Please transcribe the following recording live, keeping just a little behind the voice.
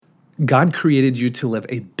God created you to live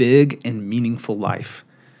a big and meaningful life.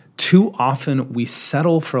 Too often, we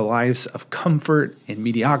settle for lives of comfort and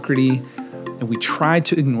mediocrity, and we try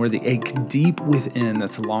to ignore the ache deep within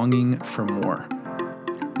that's longing for more.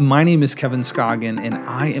 My name is Kevin Scoggin, and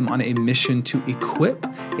I am on a mission to equip,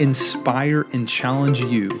 inspire, and challenge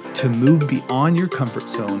you to move beyond your comfort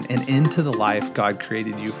zone and into the life God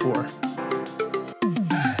created you for.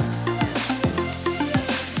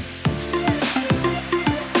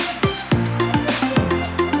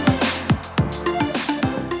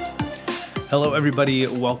 Hello, everybody.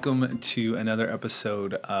 Welcome to another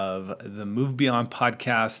episode of the Move Beyond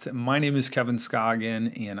podcast. My name is Kevin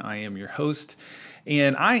Scoggin, and I am your host.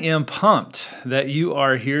 And I am pumped that you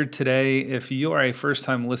are here today. If you are a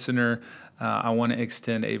first-time listener, I want to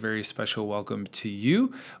extend a very special welcome to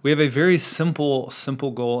you. We have a very simple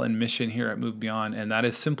goal and mission here at Move Beyond, and that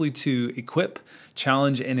is simply to equip,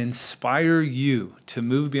 challenge, and inspire you to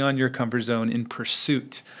move beyond your comfort zone in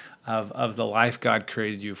pursuit of the life God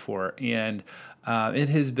created you for. And it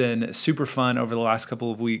has been super fun over the last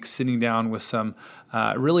couple of weeks sitting down with some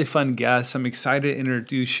really fun guests. I'm excited to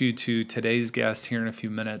introduce you to today's guest here in a few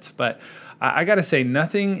minutes. But I got to say,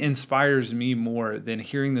 nothing inspires me more than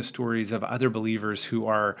hearing the stories of other believers who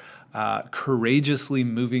are courageously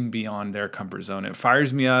moving beyond their comfort zone. It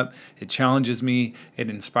fires me up. It challenges me. It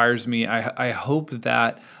inspires me. I hope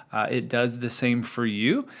that it does the same for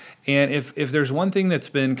you. And if there's one thing that's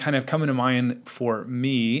been kind of coming to mind for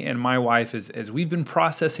me and my wife is as we've been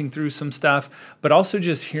processing through some stuff, but also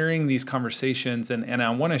just hearing these conversations, and I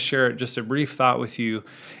want to share just a brief thought with you.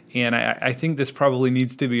 And I think this probably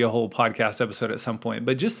needs to be a whole podcast episode at some point,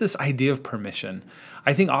 but just this idea of permission.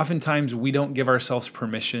 I think oftentimes we don't give ourselves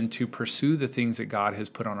permission to pursue the things that God has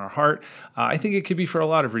put on our heart. I think it could be for a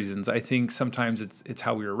lot of reasons. I think sometimes it's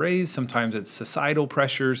how we were raised, sometimes it's societal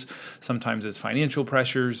pressures, sometimes it's financial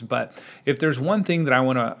pressures. But if there's one thing that I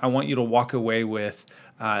want you to walk away with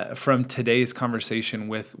from today's conversation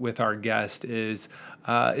with our guest is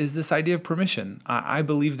this idea of permission. I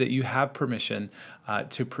believe that you have permission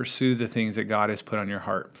to pursue the things that God has put on your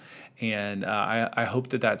heart. And I hope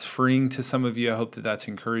that that's freeing to some of you. I hope that that's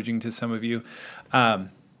encouraging to some of you.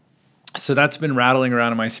 So that's been rattling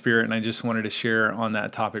around in my spirit, and I just wanted to share on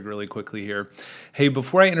that topic really quickly here. Hey,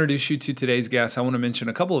 before I introduce you to today's guest, I want to mention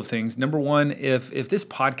a couple of things. Number one, if this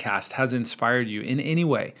podcast has inspired you in any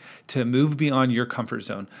way to move beyond your comfort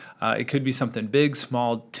zone, it could be something big,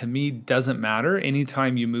 small, to me, doesn't matter.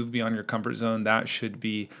 Anytime you move beyond your comfort zone, that should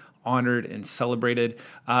be honored and celebrated.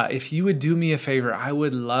 If you would do me a favor, I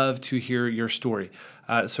would love to hear your story.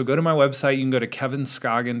 So go to my website. You can go to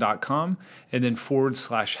kevinscoggin.com and then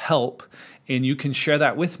 /help. And you can share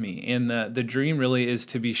that with me. And the dream really is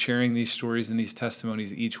to be sharing these stories and these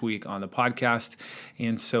testimonies each week on the podcast.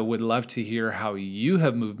 And so would love to hear how you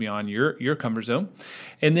have moved beyond your comfort zone.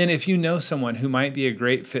 And then if you know someone who might be a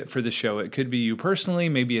great fit for the show, it could be you personally,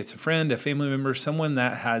 maybe it's a friend, a family member, someone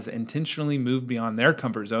that has intentionally moved beyond their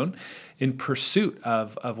comfort zone in pursuit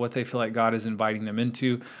of what they feel like God is inviting them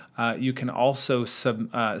into. You can also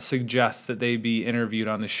suggest that they be interviewed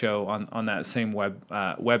on the show on that same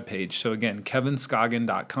web page. So again,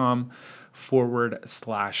 kevinscoggin.com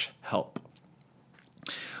 /help.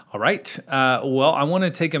 All right. Well, I want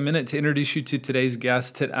to take a minute to introduce you to today's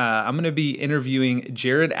guest. I'm going to be interviewing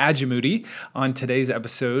Jared Agimudie on today's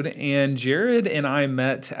episode. And Jared and I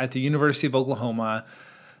met at the University of Oklahoma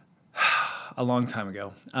a long time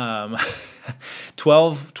ago,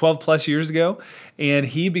 12 plus years ago, and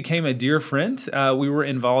he became a dear friend. We were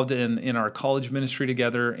involved in our college ministry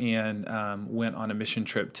together and went on a mission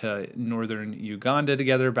trip to northern Uganda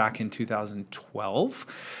together back in 2012,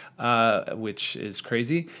 which is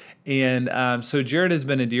crazy. And so Jared has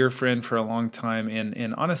been a dear friend for a long time,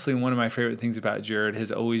 and honestly, one of my favorite things about Jared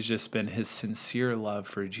has always just been his sincere love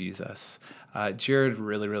for Jesus. Jared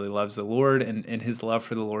really, really loves the Lord, and his love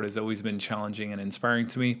for the Lord has always been challenging and inspiring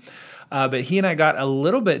to me. But he and I got a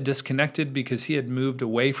little bit disconnected because he had moved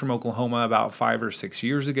away from Oklahoma about 5 or 6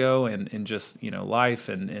 years ago, and just life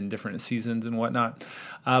and different seasons and whatnot.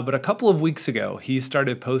 But a couple of weeks ago, he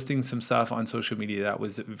started posting some stuff on social media that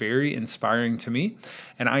was very inspiring to me.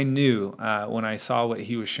 And I knew when I saw what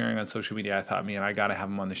he was sharing on social media, I thought, man, I got to have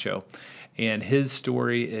him on the show. And his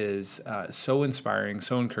story is so inspiring,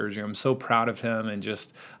 so encouraging. I'm so proud of him and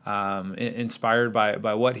just inspired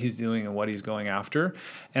by what he's doing and what he's going after.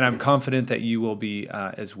 And I'm confident that you will be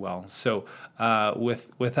as well. So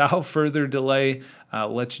without further delay,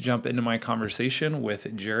 let's jump into my conversation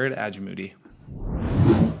with Jared Agimudie.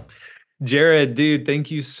 Jared, dude, thank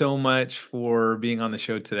you so much for being on the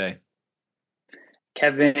show today.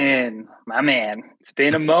 Kevin, my man. It's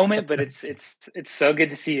been a moment, but it's so good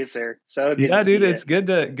to see you, sir. So good to Yeah, see dude, you. it's good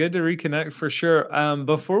to reconnect for sure.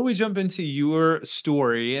 Before we jump into your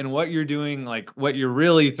story and what you're doing, like what you're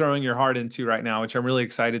really throwing your heart into right now, which I'm really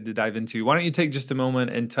excited to dive into, why don't you take just a moment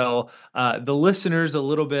and tell the listeners a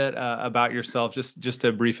little bit about yourself, just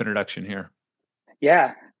a brief introduction here.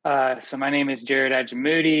 Yeah. So my name is Jared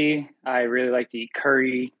Agimudie. I really like to eat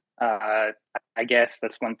curry. I guess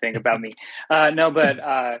that's one thing about me. No, but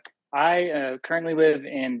I currently live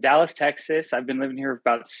in Dallas, Texas. I've been living here for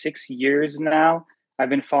about 6 years now. I've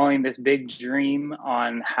been following this big dream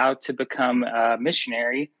on how to become a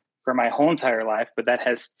missionary for my whole entire life, but that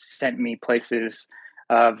has sent me places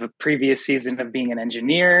of a previous season of being an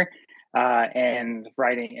engineer and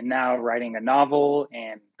writing, and now writing a novel.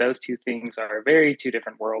 And those two things are very two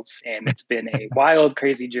different worlds. And it's been a wild,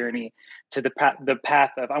 crazy journey to the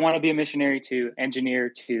path of I want to be a missionary to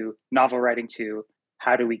engineer to novel writing to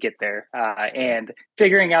how do we get there and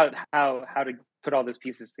figuring out how to put all those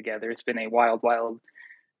pieces together. It's been a wild, wild,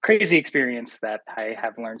 crazy experience that I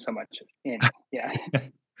have learned so much in. Yeah.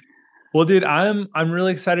 Well, dude, I'm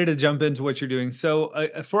really excited to jump into what you're doing. So,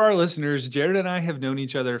 for our listeners, Jared and I have known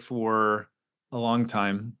each other for a long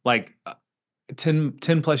time, like 10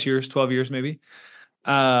 plus years, 12 years maybe.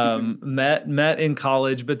 Mhm. Met in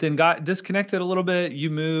college, but then got disconnected a little bit. You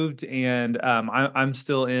moved, and I'm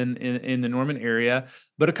still in the Norman area.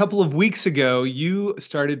 But a couple of weeks ago, you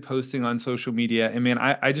started posting on social media, and man,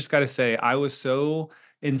 I just got to say, I was so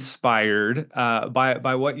inspired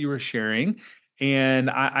by what you were sharing. And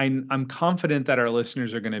I'm confident that our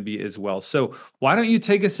listeners are going to be as well. So why don't you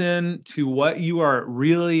take us in to what you are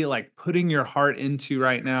really like putting your heart into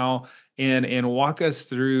right now, and walk us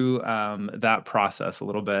through that process a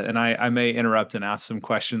little bit. And I may interrupt and ask some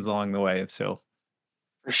questions along the way, if so.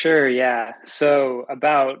 For sure, yeah. So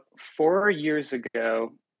about 4 years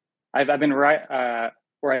ago, I've been right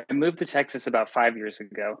where I moved to Texas about 5 years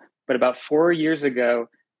ago, but about 4 years ago,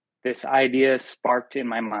 this idea sparked in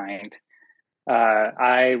my mind.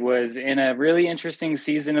 I was in a really interesting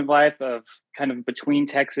season of life of kind of between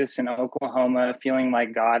Texas and Oklahoma, feeling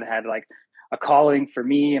like God had like a calling for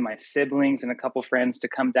me and my siblings and a couple friends to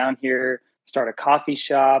come down here, start a coffee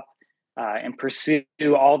shop, and pursue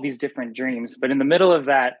all these different dreams. But in the middle of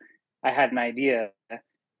that, I had an idea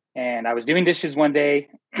and I was doing dishes one day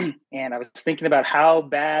and I was thinking about how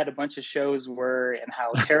bad a bunch of shows were and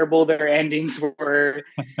how terrible their endings were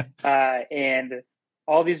and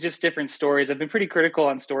all these just different stories. I've been pretty critical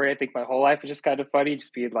on story. I think my whole life is just kind of funny.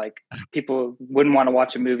 Just be like, people wouldn't want to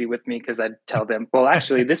watch a movie with me because I'd tell them, well,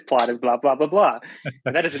 actually, this plot is blah blah blah blah,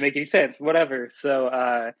 and that doesn't make any sense. Whatever.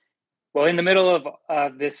 So, well, in the middle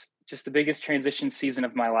of this, just the biggest transition season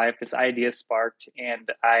of my life, this idea sparked,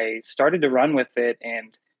 and I started to run with it.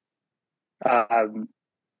 And um,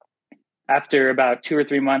 after about 2 or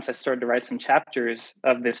 3 months, I started to write some chapters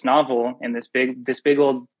of this novel and this big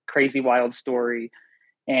old crazy wild story,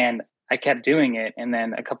 and I kept doing it. And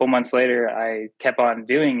then a couple months later, I kept on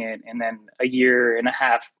doing it. And then a year and a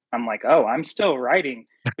half, I'm like, oh, I'm still writing,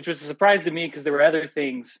 which was a surprise to me because there were other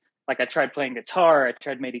things. Like I tried playing guitar, I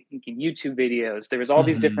tried making YouTube videos. There was all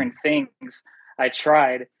these Mhm. different things I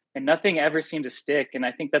tried, and nothing ever seemed to stick. And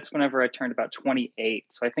I think that's whenever I turned about 28.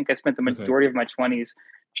 So I think I spent the Okay. majority of my 20s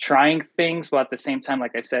trying things, while at the same time,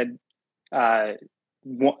 like I said, uh,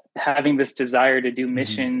 having this desire to do Mhm.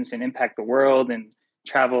 missions and impact the world and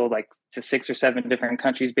travel like to 6 or 7 different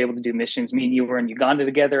countries, be able to do missions. Me and you were in Uganda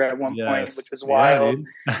together at one point, which Yes. was Yeah, wild.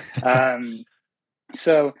 dude. Um,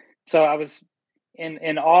 so, so I was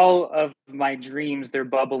in all of my dreams, they're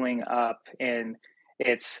bubbling up, and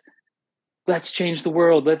it's let's change the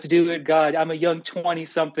world. Let's do it, God. I'm a young 20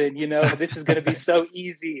 something, this is going to be so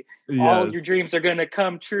easy. All your Yes. dreams are going to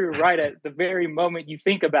come true right at the very moment you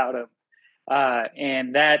think about them.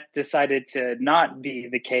 And that decided to not be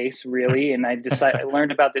the case really. And I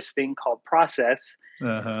learned about this thing called process.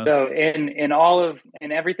 Uh-huh. So in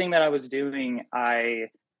everything that I was doing,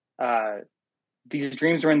 uh, these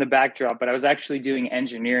dreams were in the backdrop, but I was actually doing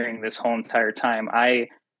engineering this whole entire time. I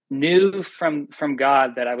knew from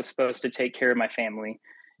God that I was supposed to take care of my family,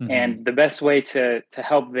 Mhm. and the best way to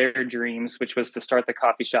help their dreams, which was to start the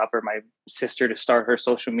coffee shop, or my sister to start her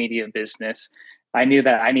social media business. I knew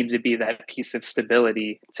that I needed to be that piece of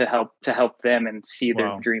stability to help them and see their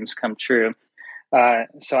Wow. dreams come true.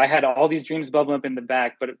 So I had all these dreams bubbling up in the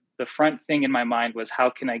back, but the front thing in my mind was how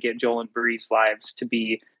can I get Joel and Bree's lives to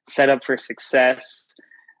be set up for success,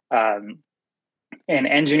 um, and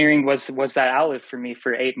engineering was that outlet for me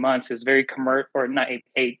for 8 months. It was very or not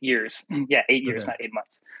 8 years. Yeah, 8 years, Okay. not 8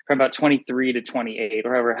 months. From about 23 to 28,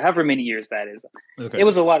 or however many years that is. It Okay.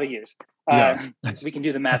 was a lot of years. Yeah. We can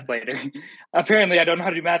do the math later. Apparently, I don't know how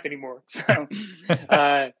to do math anymore. So,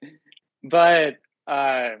 uh, but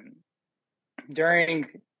during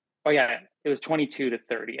oh yeah, it was 22 to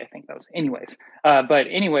 30, I think that was. Anyways,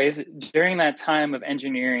 during that time of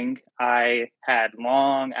engineering, I had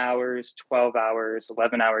long hours, 12 hours,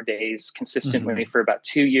 11-hour days consistently Mhm. for about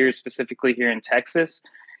 2 years, specifically here in Texas,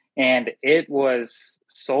 and it was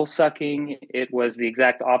soul sucking. It was the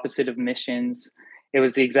exact opposite of missions. It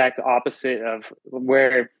was the exact opposite of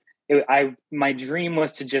where my dream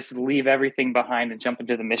was to just leave everything behind and jump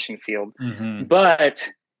into the mission field. Mhm.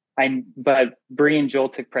 But Bree and Joel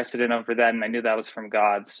took precedent over that, and I knew that was from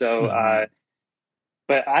God. So, Mhm.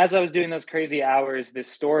 but as I was doing those crazy hours, this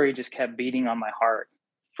story just kept beating on my heart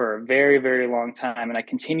for a very, very long time, and I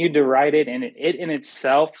continued to write it. And it in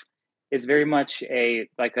itself is very much it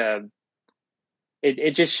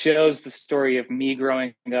just shows the story of me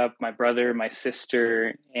growing up, my brother, my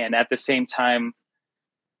sister, and at the same time,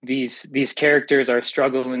 these characters are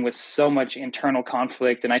struggling with so much internal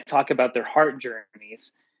conflict, and I talk about their heart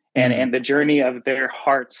journeys Mm. and the journey of their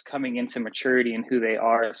hearts coming into maturity and who they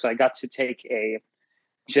are. So I got to take a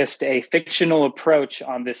fictional approach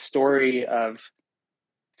on this story of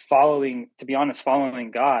following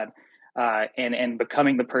God, and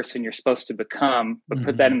becoming the person you're supposed to become, but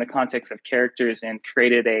put that Mhm. in the context of characters and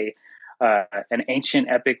created an ancient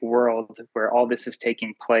epic world where all this is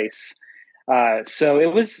taking place. So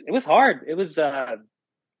it was hard. It was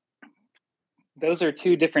Those are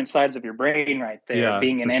two different sides of your brain right there. Yeah,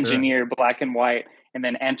 Being for an sure. engineer, black and white, and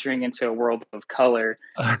then entering into a world of color,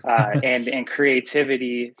 and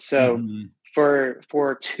creativity. So Mhm.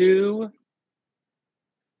 for two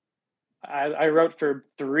I wrote for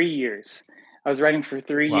 3 years. I was writing for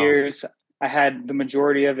three Wow. years. I had the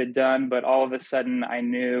majority of it done, but all of a sudden I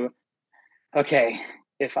knew, okay,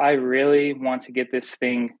 if I really want to get this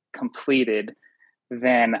thing completed,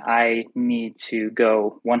 then I need to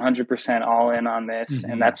go 100% all in on this.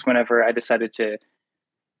 And Mhm. that's whenever I decided to.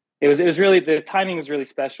 It was really, the timing was really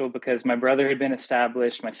special because my brother had been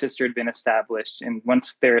established, my sister had been established, and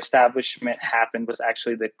once their establishment happened was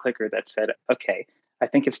actually the clicker that said, okay, I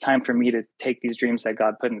think it's time for me to take these dreams that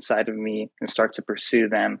God put inside of me and start to pursue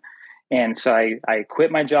them. And so I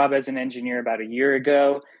quit my job as an engineer about a year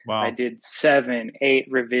ago. I Wow. did 7, 8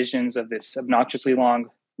 revisions of this obnoxiously long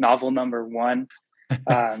novel number one.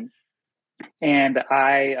 Um, and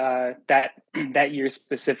I that that year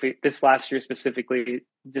specific this last year specifically,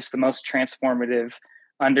 just the most transformative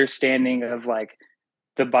understanding of like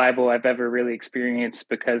the Bible I've ever really experienced,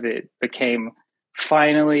 because it became,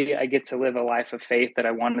 finally I get to live a life of faith that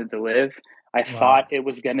I wanted to live. I thought Wow. it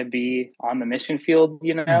was going to be on the mission field,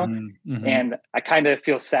 Mhm. Mhm. and I kind of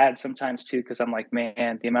feel sad sometimes too, because I'm like,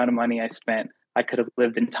 man, the amount of money I spent, I could have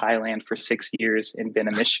lived in Thailand for 6 years and been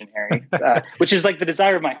a missionary, which is like the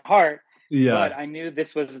desire of my heart. But Yeah. I knew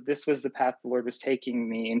this was the path the Lord was taking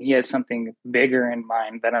me, and He has something bigger in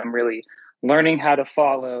mind that I'm really learning how to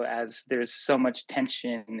follow. As there's so much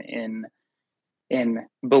tension in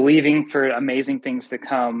believing for amazing things to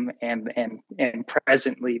come, and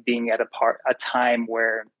presently being at a time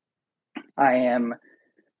where I am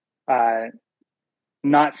uh,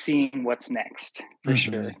 not seeing what's next, for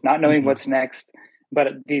sure, Mhm. not knowing Mhm. what's next.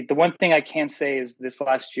 But the one thing I can say is this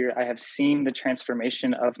last year I have seen the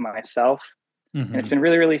transformation of myself, and it's Mhm. been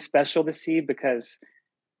really, really special to see, because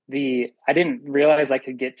the I didn't realize I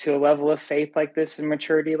could get to a level of faith like this and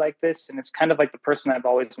maturity like this, and it's kind of like the person I've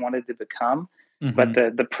always wanted to become. But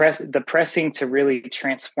Mhm. the pressing to really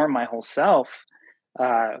transform my whole self,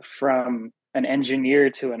 from an engineer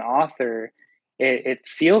to an author, it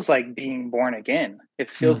feels like being born again. It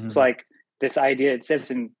feels Mhm. like this idea. It says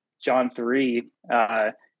in John 3,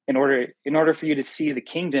 in order for you to see the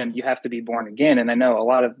kingdom, you have to be born again. And I know a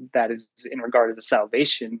lot of that is in regard to the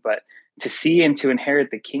salvation, but to see and to inherit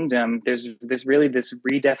the kingdom, there's really this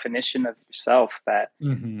redefinition of yourself that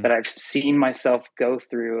Mhm. I've seen myself go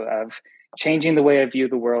through, of changing the way I view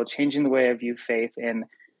the world, changing the way I view faith, and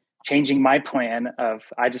changing my plan of,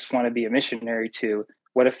 I just want to be a missionary, to,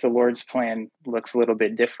 what if the Lord's plan looks a little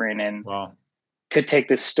bit different, and Wow. could take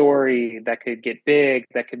this story that could get big,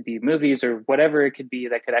 that could be movies or whatever it could be,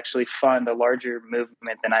 that could actually fund a larger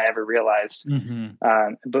movement than I ever realized. Mhm.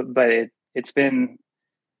 But it's been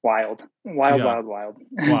wild, wild, Yeah. wild, wild.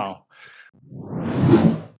 Wow.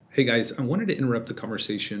 Hey guys, I wanted to interrupt the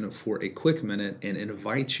conversation for a quick minute and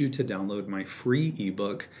invite you to download my free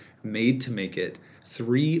ebook, Made to Make It: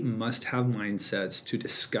 3 Must-Have Mindsets to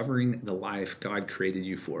Discovering the Life God Created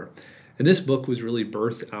You For. And this book was really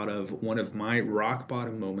birthed out of one of my rock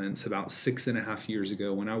bottom moments about 6.5 years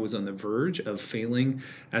ago when I was on the verge of failing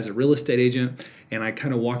as a real estate agent. And I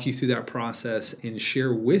kind of walk you through that process and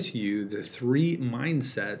share with you the 3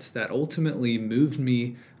 mindsets that ultimately moved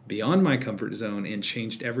me beyond my comfort zone and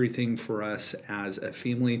changed everything for us as a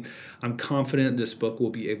family. I'm confident this book will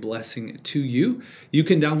be a blessing to you. You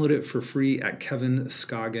can download it for free at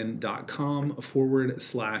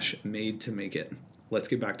kevinscoggin.com/made to make it. Let's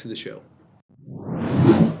get back to the show.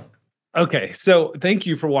 Okay, so thank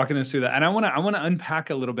you for walking us through that, and I want to unpack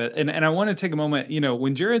a little bit, and I want to take a moment.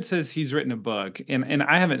 When Jared says he's written a book, and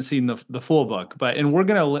I haven't seen the full book, but and we're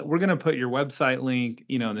gonna put your website link,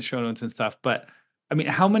 in the show notes and stuff. But I mean,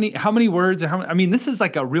 how many words? Or I mean, this is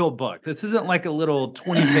like a real book. This isn't like a little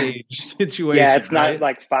 20-page Yeah, situation, it's not right?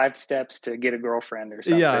 like 5 steps to get a girlfriend or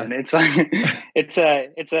Yeah. something. It's like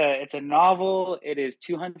it's a novel. It is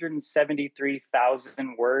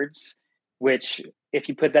 273,000 words, which if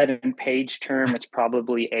you put that in page term, it's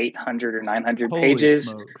probably 800 or 900 Holy pages.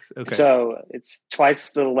 smokes. Okay. So it's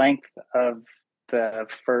twice the length of the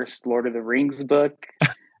first Lord of the Rings book.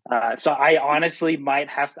 So I honestly might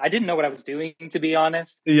have. I didn't know what I was doing, to be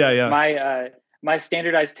honest. Yeah, yeah. My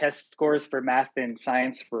standardized test scores for math and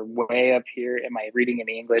science were way up here, and my reading and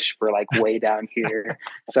English were like way down here.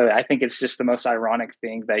 So I think it's just the most ironic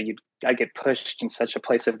thing that I get pushed in such a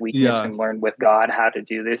place of weakness Yeah, and learn with God how to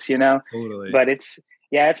do this. totally. But it's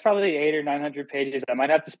probably 800 or 900 pages. I might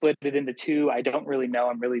have to split it into two. I don't really know.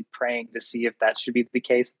 I'm really praying to see if that should be the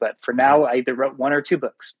case. But for Okay. now, I either wrote 1 or 2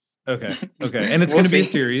 books. Okay. Okay. And it's We'll going to be a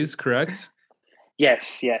see. series, correct?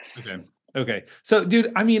 Yes, yes. Okay. Okay. So,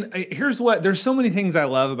 dude, I mean, there's so many things I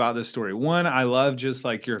love about this story. One, I love just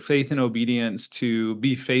like your faith and obedience to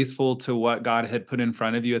be faithful to what God had put in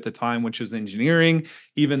front of you at the time, which was engineering,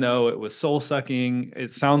 even though it was soul sucking.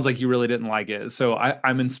 It sounds like you really didn't like it. So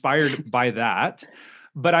I'm inspired by that.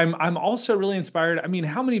 But I'm also really inspired. I mean,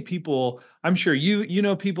 how many people, I'm sure you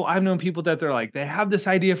know people, I've known people that they're like, they have this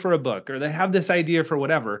idea for a book or they have this idea for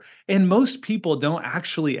whatever. And most people don't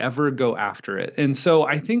actually ever go after it. And so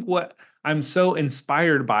I think what I'm so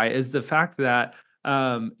inspired by is the fact that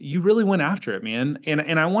you really went after it, man.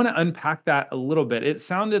 And I want to unpack that a little bit. It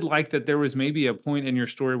sounded like that there was maybe a point in your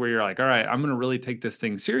story where you're like, all right, I'm going to really take this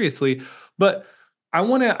thing seriously. But I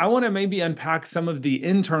want to maybe unpack some of the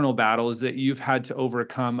internal battles that you've had to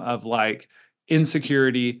overcome of like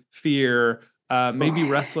insecurity, fear, maybe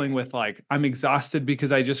wrestling with like, I'm exhausted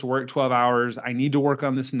because I just worked 12 hours. I need to work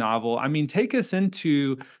on this novel. I mean, take us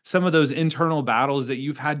into some of those internal battles that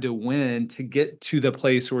you've had to win to get to the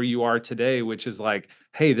place where you are today, which is like,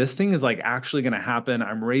 hey, this thing is like actually going to happen.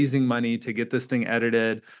 I'm raising money to get this thing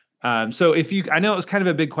edited. So I know it was kind of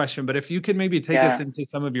a big question, but if you could maybe take us Yeah. into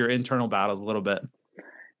some of your internal battles a little bit.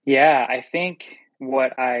 Yeah, I think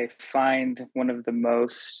what I find one of the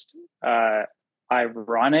most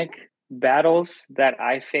ironic battles that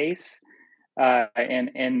I face,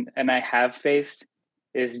 and I have faced,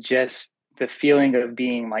 is just the feeling of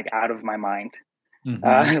being like out of my mind.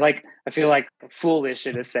 Mhm. Like I feel like foolish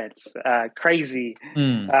in a sense, crazy,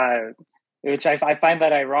 Mm. uh, which I find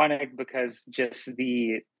that ironic because just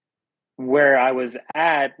the where I was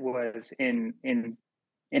at was in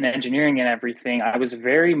engineering and everything. I was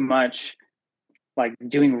very much like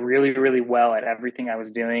doing really, really well at everything I was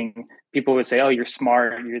doing. People would say, "Oh, you're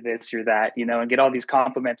smart, you're this, you're that," and get all these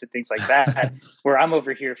compliments and things like that. Where I'm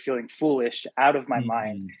over here feeling foolish, out of my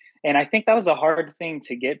mind. Mhm. And I think that was a hard thing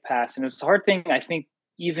to get past. And it's a hard thing, I think,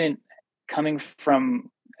 even coming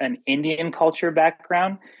from an Indian culture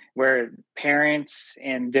background where parents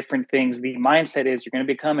and different things, the mindset is you're going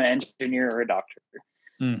to become an engineer or a doctor.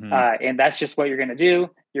 Mhm. And that's just what you're going to do.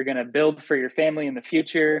 You're going to build for your family in the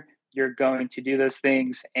future. You're going to do those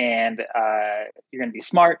things, and you're going to be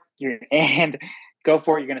smart. And go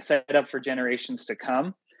for it. You're going to set it up for generations to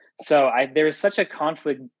come. So there's such a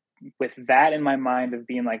conflict with that in my mind of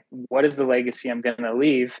being like, what is the legacy I'm going to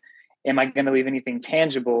leave? Am I going to leave anything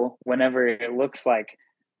tangible whenever it looks like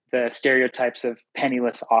the stereotypes of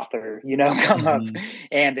penniless author, come up,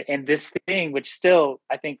 Mhm. and this thing, which still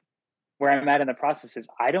I think where I'm at in the process is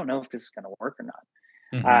I don't know if this is going to work or not.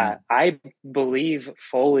 Mhm. I believe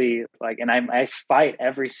fully, like, and I fight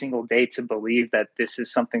every single day to believe that this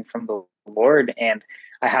is something from the Lord. And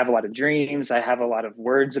I have a lot of dreams. I have a lot of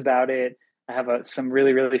words about it. I have some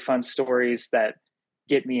really, really fun stories that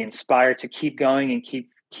get me inspired to keep going and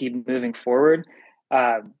keep moving forward.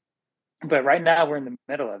 Uh, but right now we're in the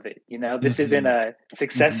middle of it. This isn't Mhm. a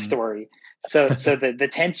success Mhm. story. So the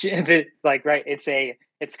tension, like, right,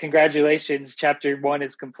 it's congratulations, chapter one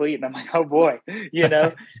is complete, and I'm like, oh boy, you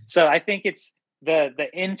know. So I think it's the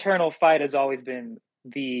internal fight has always been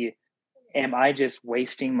the, am I just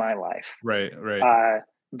wasting my life? Right, right. uh,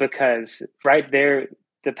 because right there,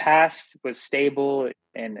 the past was stable,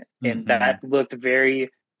 and that Mhm. looked very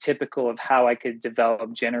typical of how I could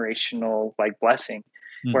develop generational like blessing.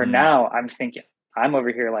 Where Mhm. now I'm thinking, I'm over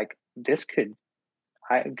here like, this could,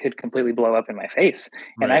 I could completely blow up in my face,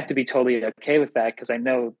 and I Right. have to be totally okay with that because I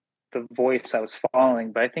know the voice I was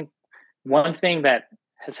following. But I think one thing that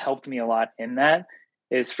has helped me a lot in that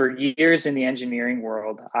is, for years in the engineering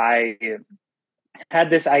world, I had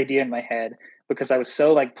this idea in my head because I was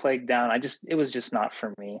so like plagued down. It was just not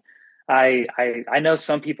for me. I know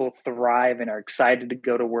some people thrive and are excited to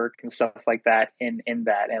go to work and stuff like that in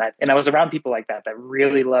that. And I was around people like that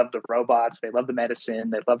really love the robots, they love the medicine,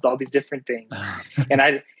 they loved all these different things. And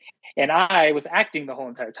I was acting the whole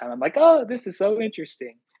entire time. I'm like, oh, this is so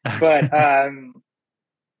interesting. But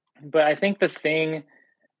but I think the thing,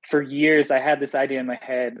 for years I had this idea in my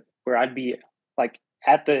head where I'd be like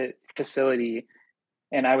at the facility,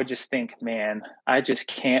 and I would just think, man, I just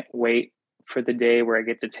can't wait for the day where I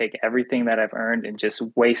get to take everything that I've earned and just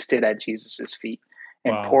waste it at Jesus's feet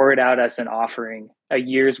and Wow. pour it out as an offering, a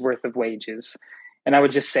year's worth of wages. And I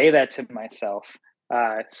would just say that to myself.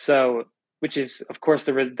 Which is, of course,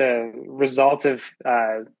 the result of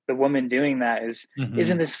the woman doing that is,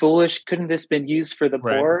 isn't Mhm. this foolish? Couldn't this been used for the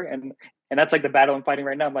Right. poor? And that's like the battle I'm fighting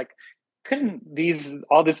right now. I'm like, couldn't these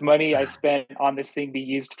all this money I spent on this thing be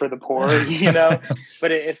used for the poor?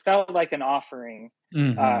 But it felt like an offering,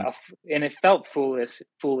 Mhm. and it felt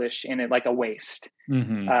foolish, and it like a waste.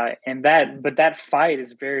 Mhm. But that fight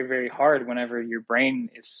is very, very hard whenever your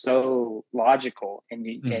brain is so logical, and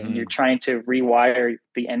you're Mhm. trying to rewire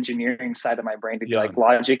the engineering side of my brain to be Yeah. like,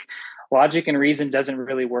 logic and reason doesn't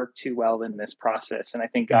really work too well in this process. And I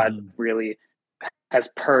think God Mhm. really has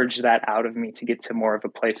purged that out of me to get to more of a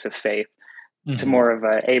place of faith, to Mhm. more of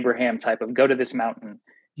a Abraham type of, go to this mountain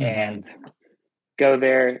and Mhm. go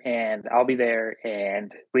there, and I'll be there,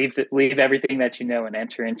 and leave everything that you know and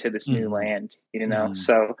enter into this new Mhm. land. Mhm.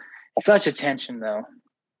 So such a tension though.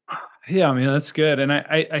 Yeah, I mean, that's good. And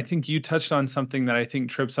I think you touched on something that I think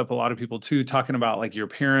trips up a lot of people too, talking about like your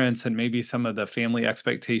parents and maybe some of the family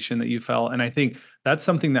expectation that you felt. And I think that's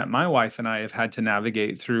something that my wife and I have had to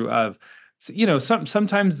navigate through of,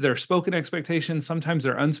 sometimes they're spoken expectations, sometimes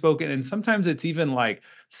they're unspoken, and sometimes it's even like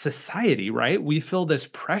society, right? We feel this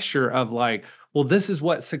pressure of like, well, this is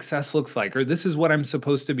what success looks like, or this is what I'm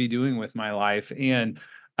supposed to be doing with my life. And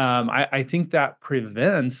I think that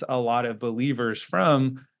prevents a lot of believers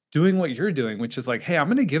from doing what you're doing, which is like, hey, I'm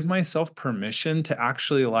going to give myself permission to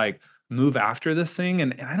actually like move after this thing,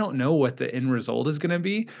 and I don't know what the end result is going to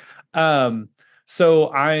be. Um,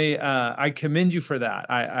 so I commend you for that.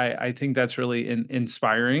 I think that's really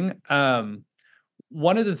inspiring.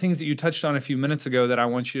 One of the things that you touched on a few minutes ago that I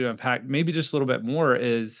want you to unpack maybe just a little bit more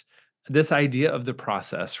is this idea of the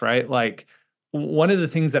process, right? Like one of the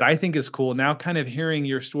things that I think is cool now, kind of hearing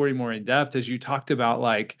your story more in depth, as you talked about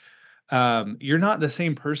like you're not the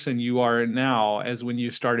same person you are now as when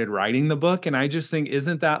you started writing the book. And I just think,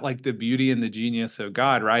 isn't that like the beauty and the genius of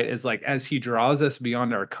God, right? Is like as He draws us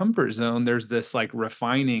beyond our comfort zone, there's this like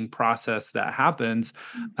refining process that happens.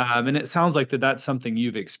 And it sounds like that's something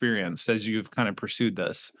you've experienced as you've kind of pursued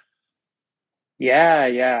this. Yeah,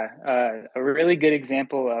 yeah. A really good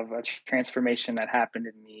example of a transformation that happened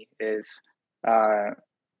in me is, uh,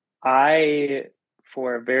 I,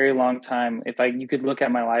 for a very long time, if you could look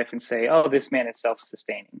at my life and say, oh, this man is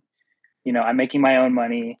self-sustaining. I'm making my own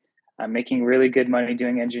money. I'm making really good money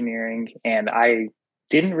doing engineering, and I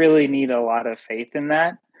didn't really need a lot of faith in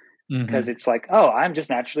that, because Hmm. it's like, oh, I'm just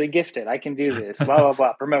naturally gifted. I can do this. Blah blah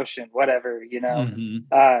blah. Promotion, whatever. Hmm.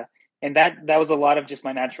 Uh, and that was a lot of just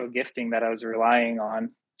my natural gifting that I was relying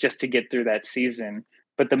on just to get through that season.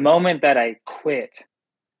 But the moment that I quit,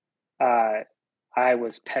 uh, I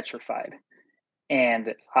was petrified,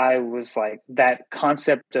 and I was like, that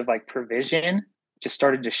concept of like provision just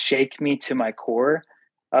started to shake me to my core,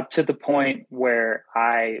 up to the point where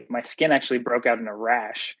my skin actually broke out in a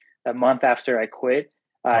rash a month after I quit.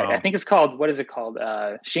 I Wow. think it's called, what is it called?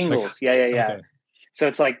 Like, Shingles. Yeah, yeah, yeah. okay. So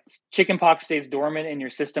it's like chicken pox stays dormant in your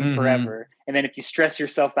system Hmm. forever. And then if you stress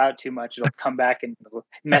yourself out too much, it'll come back and it'll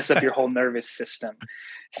mess up your whole nervous system.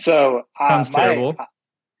 So Sounds my terrible.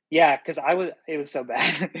 yeah, because it was so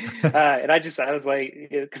bad. And I was like,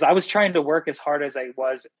 because I was trying to work as hard as I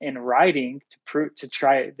was in writing to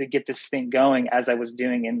try to get this thing going as I was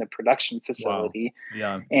doing in the production Wow. facility.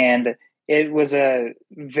 Yeah. And it was a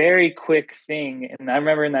very quick thing. And I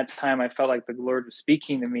remember in that time, I felt like the Lord was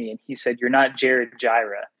speaking to me, and He said, "You're not Jared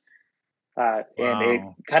Jireh." And it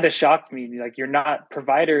Wow. kind of shocked me. Like, you're not,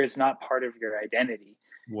 provider is not part of your identity.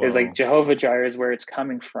 It was like Whoa. Jehovah Jireh is where it's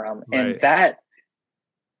coming from. And Right.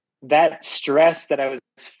 that stress that I was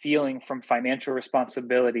feeling from financial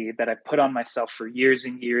responsibility that I put on myself for years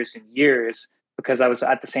and years and years, because I was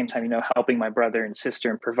at the same time, helping my brother and sister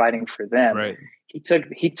and providing for them. Right. He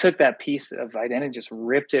took that piece of identity, just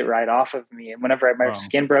ripped it right off of me. And whenever my Wow.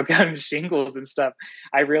 skin broke out in shingles and stuff,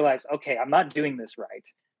 I realized, okay, I'm not doing this right.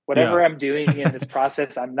 Yeah. Whatever I'm doing in this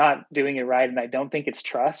process, I'm not doing it right, and I don't think it's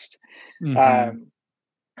trust. Hmm. Um,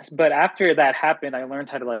 but after that happened, I learned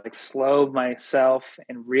how to like slow myself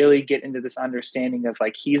and really get into this understanding of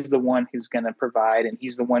like, He's the one who's going to provide, and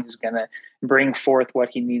He's the one who's going to bring forth what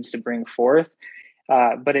He needs to bring forth.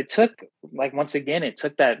 But it took, like, once again, it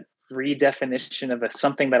took that redefinition of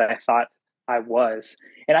something that I thought I was.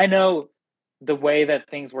 And I know the way that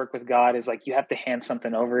things work with God is like, you have to hand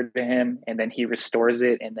something over to Him, and then He restores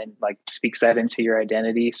it and then like speaks that into your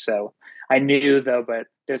identity. So I knew though, but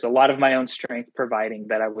there's a lot of my own strength providing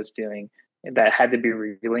that I was doing that had to be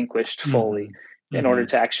relinquished fully Hmm. in order Hmm.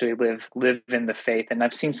 to actually live in the faith. And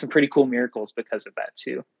I've seen some pretty cool miracles because of that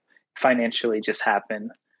too. Financially just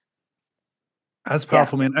happen. That's Yeah.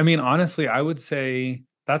 powerful, man. I mean, honestly, I would say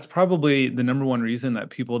that's probably the number one reason that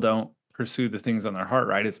people don't pursue the things on their heart,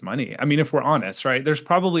 right? It's money. I mean, if we're honest, right? There's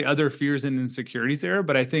probably other fears and insecurities there,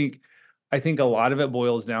 but I think a lot of it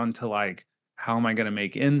boils down to like, how am I going to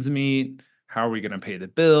make ends meet? How are we going to pay the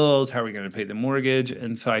bills? How are we going to pay the mortgage?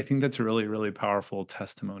 And so I think that's a really, really powerful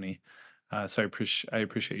testimony. So I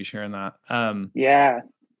appreciate you sharing that. Yeah.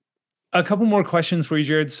 A couple more questions for you,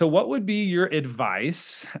 Jared. So, what would be your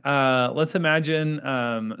advice? Let's imagine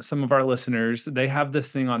some of our listeners, they have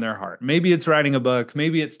this thing on their heart. Maybe it's writing a book,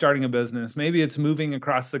 maybe it's starting a business, maybe it's moving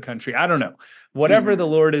across the country. I don't know. Whatever the Mhm.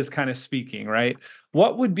 Lord is kind of speaking, right?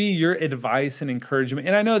 What would be your advice and encouragement?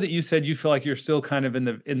 And I know that you said you feel like you're still kind of in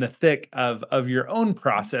the thick of your own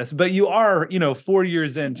process, but you are, 4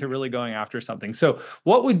 years into really going after something. So,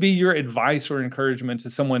 what would be your advice or encouragement to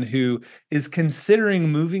someone who is considering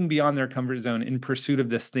moving beyond their comfort zone in pursuit of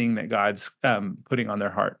this thing that God's putting on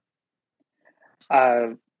their heart?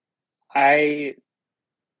 Uh, I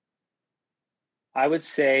I would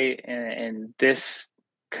say, and this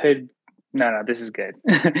could, no, this is good.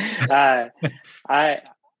 I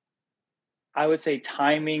I would say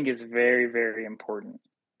timing is very, very important.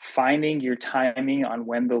 Finding your timing on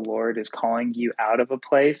when the Lord is calling you out of a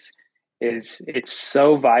place it's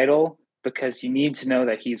so vital, because you need to know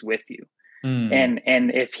that He's with you. Mm,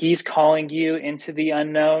 And if He's calling you into the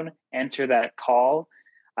unknown, enter that call.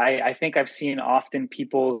 I think I've seen often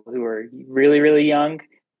people who are really, really young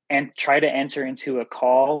and try to enter into a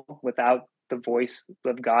call without the voice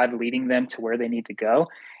of God leading them to where they need to go.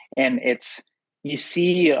 And you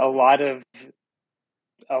see a lot of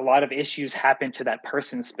issues happen to that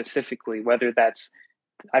person specifically, whether that's,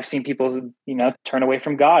 I've seen people, turn away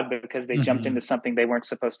from God because they jumped into mhm, something they weren't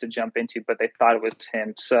supposed to jump into, but they thought it was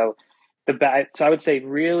Him. So I would say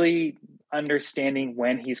really understanding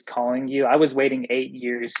when He's calling you. I was waiting 8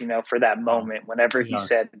 years, for that wow, moment whenever He yeah,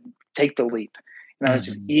 said, take the leap. And I was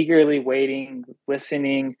just mhm, eagerly waiting,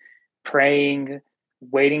 listening, praying,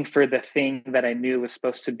 waiting for the thing that I knew was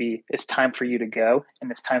supposed to be, it's time for you to go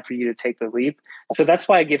and it's time for you to take the leap. So that's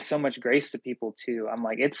why I give so much grace to people too. I'm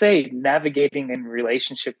like, it's a navigating in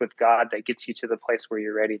relationship with God that gets you to the place where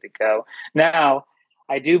you're ready to go. Now,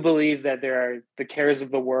 I do believe that there are the cares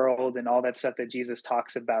of the world and all that stuff that Jesus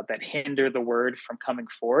talks about that hinder the word from coming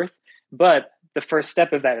forth. But the first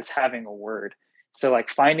step of that is having a word. So like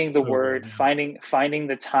finding the so good, word, yeah, finding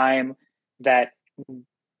the time that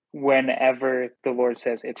whenever the Lord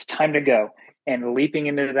says it's time to go, and leaping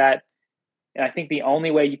into that. And I think the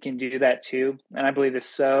only way you can do that too, and I believe this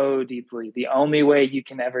so deeply, the only way you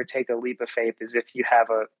can ever take a leap of faith is if you have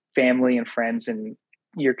a family and friends, and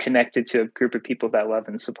you're connected to a group of people that love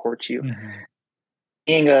and support you. mhm,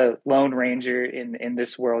 Being a lone ranger in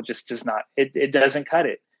this world just does not, it doesn't cut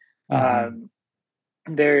it. mhm, Um,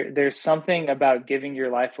 there's something about giving your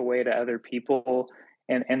life away to other people,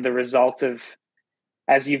 and the result of,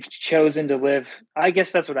 as you've chosen to live. I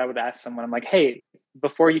guess that's what I would ask someone. I'm like, hey,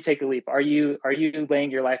 before you take a leap, are you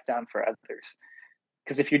laying your life down for others?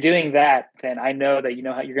 Because if you're doing that, then I know that you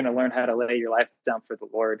know how you're going to learn how to lay your life down for the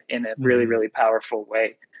Lord in a really, mhm, really powerful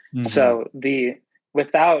way. mhm, So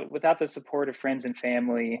without the support of friends and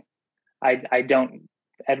family, I don't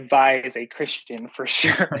advise a Christian for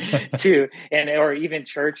sure to, and or even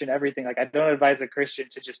church and everything. Like, I don't advise a Christian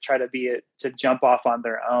to just try to to jump off on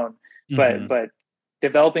their own. But mhm,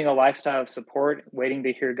 developing a lifestyle of support, waiting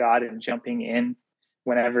to hear God and jumping in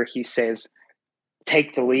whenever he says,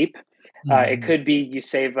 take the leap. It Mhm. could be you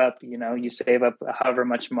save up, you save up however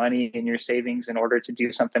much money in your savings in order to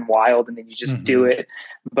do something wild, and then you just do Mhm. it.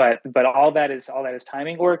 But all that is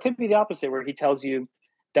timing. Or it could be the opposite, where he tells you,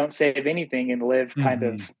 don't save anything and live kind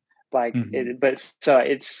of Mhm. like Mhm. it. But so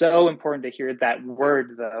it's so important to hear that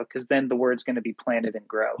word though, because then the word's going to be planted and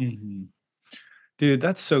grow. Mhm. Dude,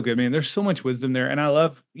 that's so good, man. There's so much wisdom there, and I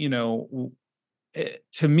love,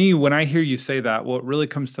 to me, when I hear you say that, what really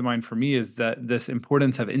comes to mind for me is that this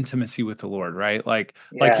importance of intimacy with the Lord, right? Like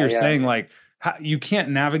Yeah, you're yeah, saying, like you can't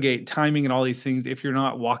navigate timing and all these things if you're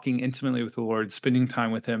not walking intimately with the Lord, spending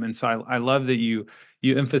time with Him. And so I love that you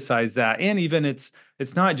emphasize that. And even it's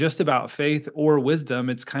not just about faith or wisdom.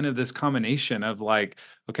 It's kind of this combination of like,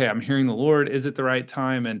 okay, I'm hearing the Lord. Is it the right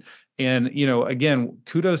time? And again,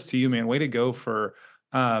 kudos to you, man. Way to go for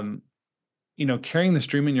um, carrying the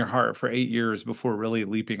stream in your heart for 8 years before really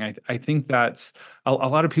leaping. I think that's a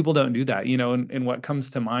lot of people don't do that, and what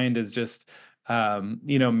comes to mind is just,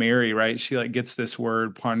 Mary, right? She like gets this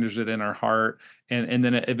word, ponders it in her heart, and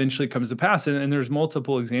then it eventually comes to pass. And there's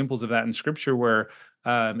multiple examples of that in scripture where,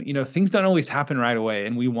 things don't always happen right away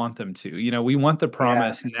and we want them to, we want the yeah,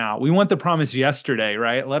 promise now. We want the promise yesterday,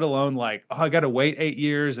 right? Let alone like, oh, I got to wait 8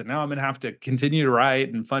 years and now I'm going to have to continue to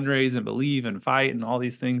write and fundraise and believe and fight and all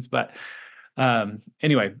these things. But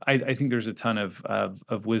anyway, I think there's a ton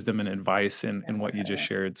of wisdom and advice in what you just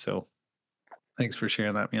shared. So thanks for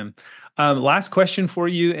sharing that, man. Last question for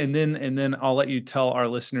you, and then I'll let you tell our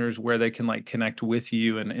listeners where they can like connect with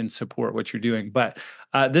you and support what you're doing. But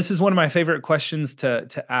this is one of my favorite questions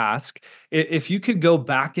to ask. If you could go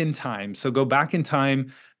back in time, so go back in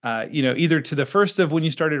time, either to the first of when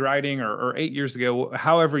you started writing or 8 years ago,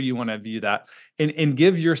 however you want to view that, and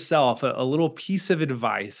give yourself a little piece of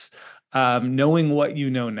advice, knowing what you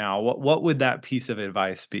know now, what would that piece of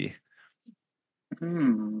advice be?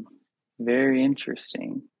 hmm, very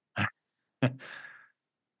interesting.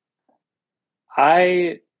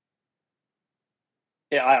 I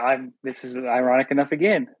Yeah, I'm. This is ironic enough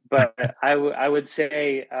again, but I would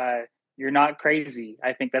say you're not crazy.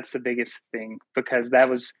 I think that's the biggest thing, because that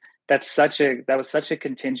was such a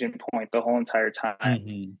contingent point the whole entire time.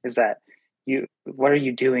 Hmm. Is that what are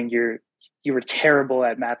you doing? You were terrible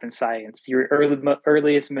at math and science. Your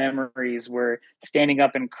earliest memories were standing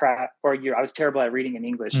up and cry, or I was terrible at reading and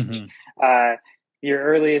English. Hmm. Uh, your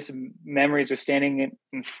earliest memories were standing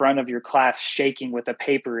in front of your class, shaking with a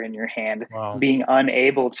paper in your hand, Wow. being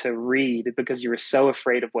unable to read because you were so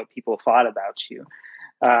afraid of what people thought about you.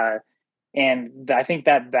 Uh, and I think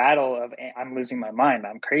that battle of I'm losing my mind,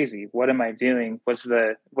 I'm crazy, what am I doing, was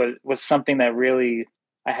something that really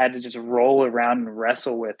I had to just roll around and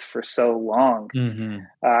wrestle with for so long, Hmm.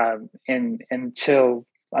 and until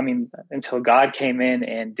God came in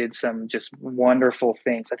and did some just wonderful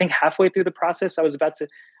things. I think halfway through the process, I was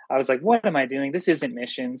like, what am I doing? This isn't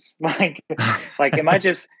missions. Like, am I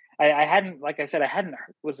just, I hadn't, like I said, I hadn't,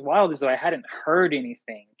 was wild as though I hadn't heard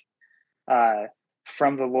anything, uh,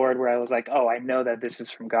 from the Lord where I was like, oh, I know that this is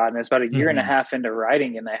from God. And it's about a year and a Hmm. half into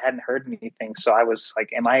writing and I hadn't heard anything. So I was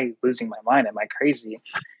like, am I losing my mind? Am I crazy?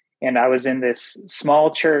 And I was in this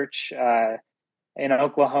small church, in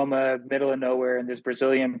Oklahoma, middle of nowhere, and this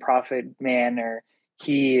Brazilian prophet man, or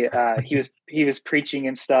he was preaching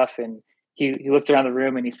and stuff, and he looked around the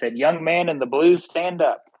room and he said, "Young man in the blue, stand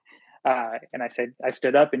up." And I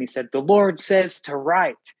stood up, and he said, "The Lord says to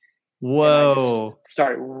write." And I just Whoa.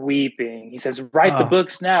 start weeping. He says, "Write the Oh.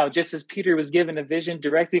 books now." Just as Peter was given a vision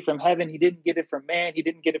directly from heaven, he didn't get it from man. He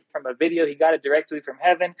didn't get it from a video. He got it directly from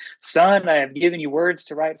heaven. Son, I have given you words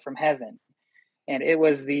to write from heaven. And it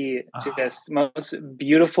was the Oh. just most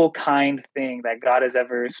beautiful, kind thing that God has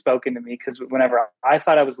ever spoken to me. Because whenever I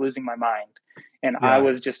thought I was losing my mind and I Yeah.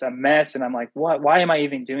 was just a mess, and I'm like, what? Why am I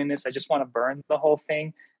even doing this? I just want to burn the whole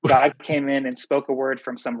thing. God came in and spoke a word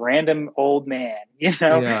from some random old man,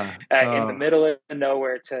 Yeah. in the Oh. middle of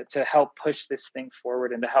nowhere to help push this thing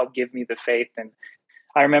forward and to help give me the faith. And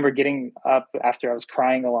I remember getting up after I was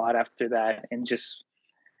crying a lot after that, and just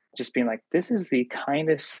being like, this is the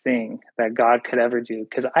kindest thing that God could ever do.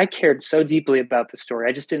 Because I cared so deeply about the story.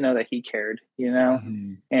 I just didn't know that he cared.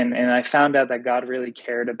 Mhm. And I found out that God really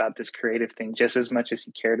cared about this creative thing just as much as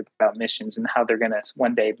he cared about missions and how they're gonna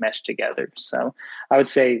one day mesh together. So I would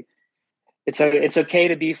say it's okay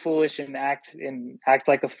to be foolish and act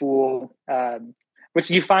like a fool. Which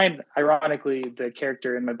you find, ironically, the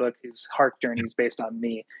character in my book, whose heart journey is based on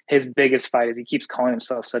me. His biggest fight is he keeps calling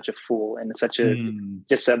himself such a fool and such a Mm.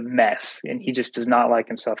 just a mess, and he just does not like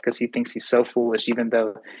himself because he thinks he's so foolish, even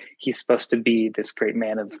though he's supposed to be this great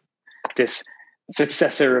man of this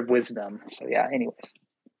successor of wisdom. So yeah, anyways.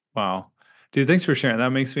 Wow. Dude, thanks for sharing. That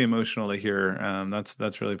makes me emotional to hear.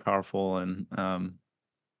 That's really powerful. And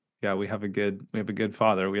yeah, we have a good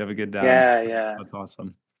father. We have a good dad. Yeah, yeah. That's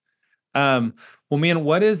awesome. Well, man,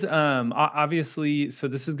 what is obviously, so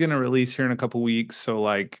this is going to release here in a couple weeks, so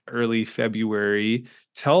like early February.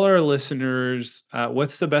 Tell our listeners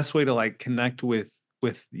what's the best way to like connect with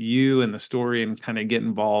you and the story and kind of get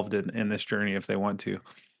involved in this journey if they want to.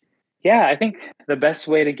 Yeah, I think the best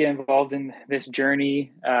way to get involved in this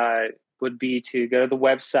journey would be to go to the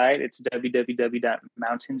website. It's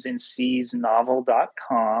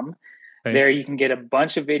www.mountainsandseasnovel.com. Okay. There you can get a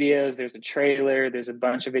bunch of videos. There's a trailer. There's a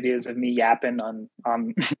bunch of videos of me yapping on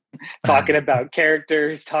talking about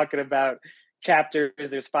characters, talking about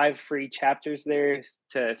chapters. There's 5 free chapters there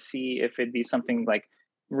to see if it'd be something like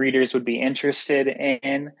readers would be interested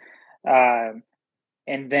in. Um,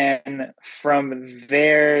 and then from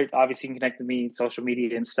there, obviously you can connect with me, social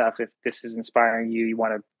media and stuff. If this is inspiring you, you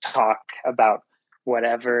want to talk about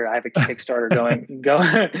whatever. I have a Kickstarter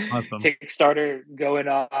Awesome. Kickstarter going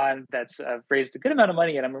on that's raised a good amount of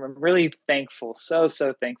money, and I'm really thankful, so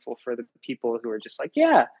thankful for the people who are just like,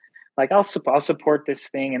 yeah, like I'll support this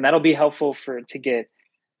thing, and that'll be helpful to get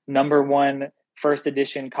number one first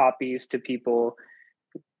edition copies to people,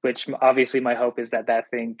 which obviously my hope is that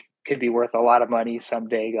thing could be worth a lot of money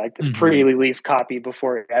someday, like this Mhm. pre-release copy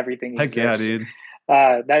before everything Heck yeah, exists. dude.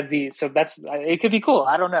 That'd be so. That's it. Could be cool.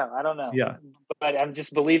 I don't know, Yeah. but I'm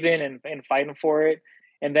just believing and fighting for it.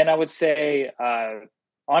 And then I would say,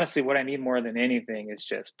 honestly, what I need more than anything is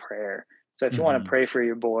just prayer. So if you want to Mhm. pray for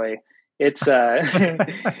your boy, it's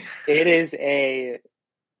it is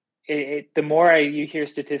the more you hear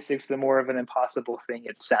statistics, the more of an impossible thing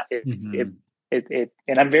it Mhm.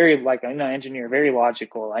 and I'm very, like, I'm an engineer, very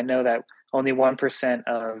logical. I know that only 1%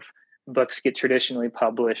 of books get traditionally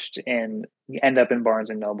published and end up in Barnes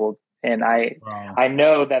and Noble. And Wow. I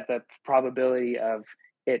know that the probability of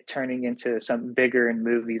it turning into something bigger in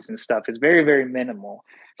movies and stuff is very, very minimal.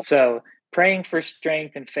 So praying for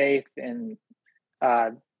strength and faith, and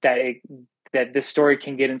uh, that that this story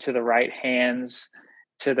can get into the right hands,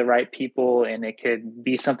 to the right people, and it could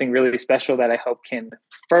be something really special that I hope can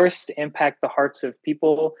first impact the hearts of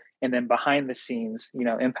people, and then behind the scenes,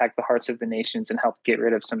 impact the hearts of the nations and help get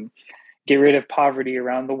rid of poverty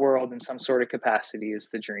around the world in some sort of capacity is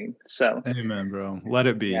the dream. So Amen, bro. Let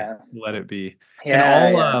it be. yeah, Let it be. And yeah,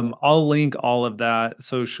 I'll yeah, I'll link all of that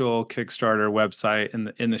social Kickstarter website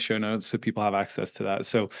in the show notes so people have access to that.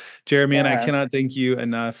 So, Jeremy, and I yeah. cannot thank you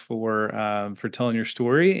enough for telling your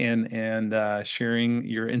story and sharing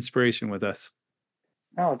your inspiration with us.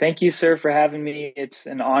 Oh, thank you, sir, for having me. It's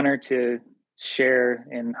an honor to share,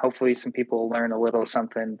 and hopefully, some people learn a little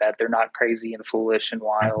something, that they're not crazy and foolish and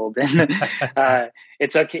wild, and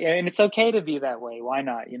it's okay. And it's okay to be that way. Why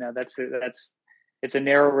not? That's it's a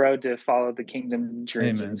narrow road to follow the kingdom Amen,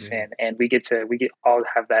 dreams, dude. and we get all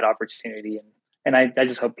have that opportunity, and I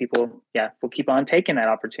just hope people, yeah, will keep on taking that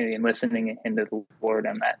opportunity and listening into the Lord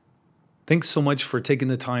on that. Thanks so much for taking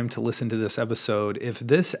the time to listen to this episode. If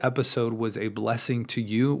this episode was a blessing to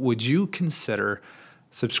you, would you consider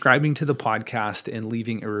subscribing to the podcast and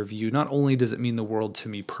leaving a review? Not only does it mean the world to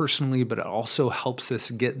me personally, but it also helps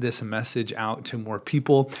us get this message out to more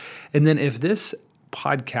people. And then if this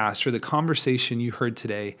podcast or the conversation you heard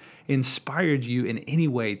today inspired you in any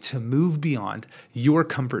way to move beyond your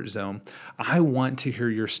comfort zone, I want to hear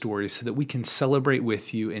your story so that we can celebrate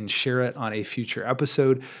with you and share it on a future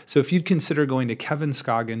episode. So if you'd consider going to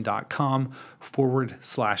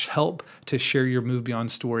kevinscoggin.com/help to share your Move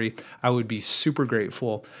Beyond story, I would be super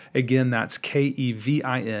grateful. Again, that's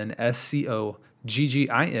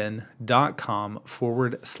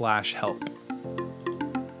KEVINSCOGGIN.com/help.